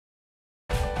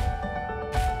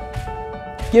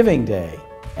Giving Day,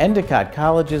 Endicott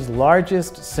College's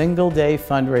largest single-day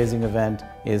fundraising event,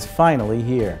 is finally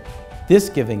here. This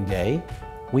Giving Day,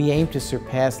 we aim to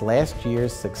surpass last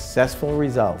year's successful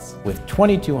results with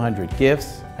 2,200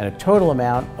 gifts and a total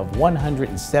amount of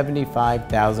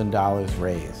 $175,000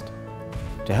 raised.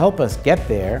 To help us get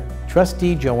there,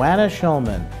 Trustee Joanna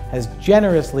Schulman has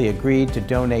generously agreed to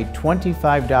donate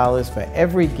 $25 for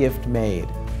every gift made.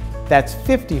 That's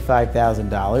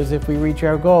 $55,000 if we reach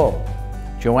our goal.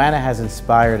 Joanna has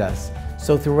inspired us,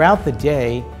 so throughout the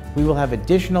day, we will have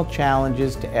additional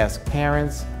challenges to ask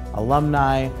parents,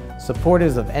 alumni,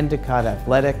 supporters of Endicott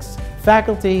athletics,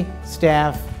 faculty,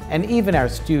 staff, and even our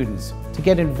students to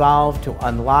get involved to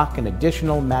unlock an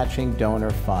additional matching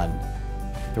donor fund.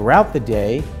 Throughout the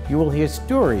day, you will hear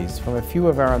stories from a few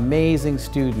of our amazing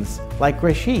students like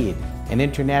Rashid, an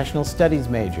international studies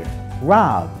major,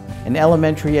 Rob, an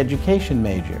elementary education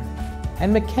major,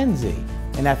 and Mackenzie,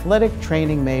 an athletic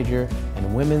training major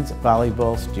and women's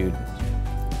volleyball student.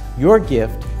 Your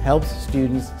gift helps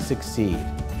students succeed.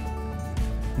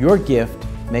 Your gift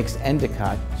makes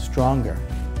Endicott stronger.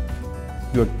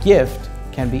 Your gift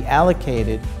can be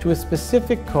allocated to a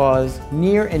specific cause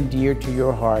near and dear to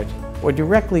your heart or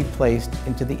directly placed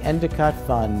into the Endicott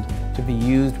Fund to be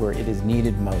used where it is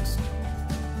needed most.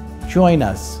 Join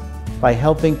us by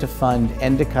helping to fund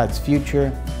Endicott's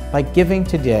future by giving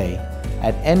today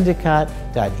at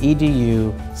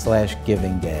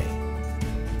endicott.edu/givingday.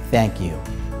 Thank you.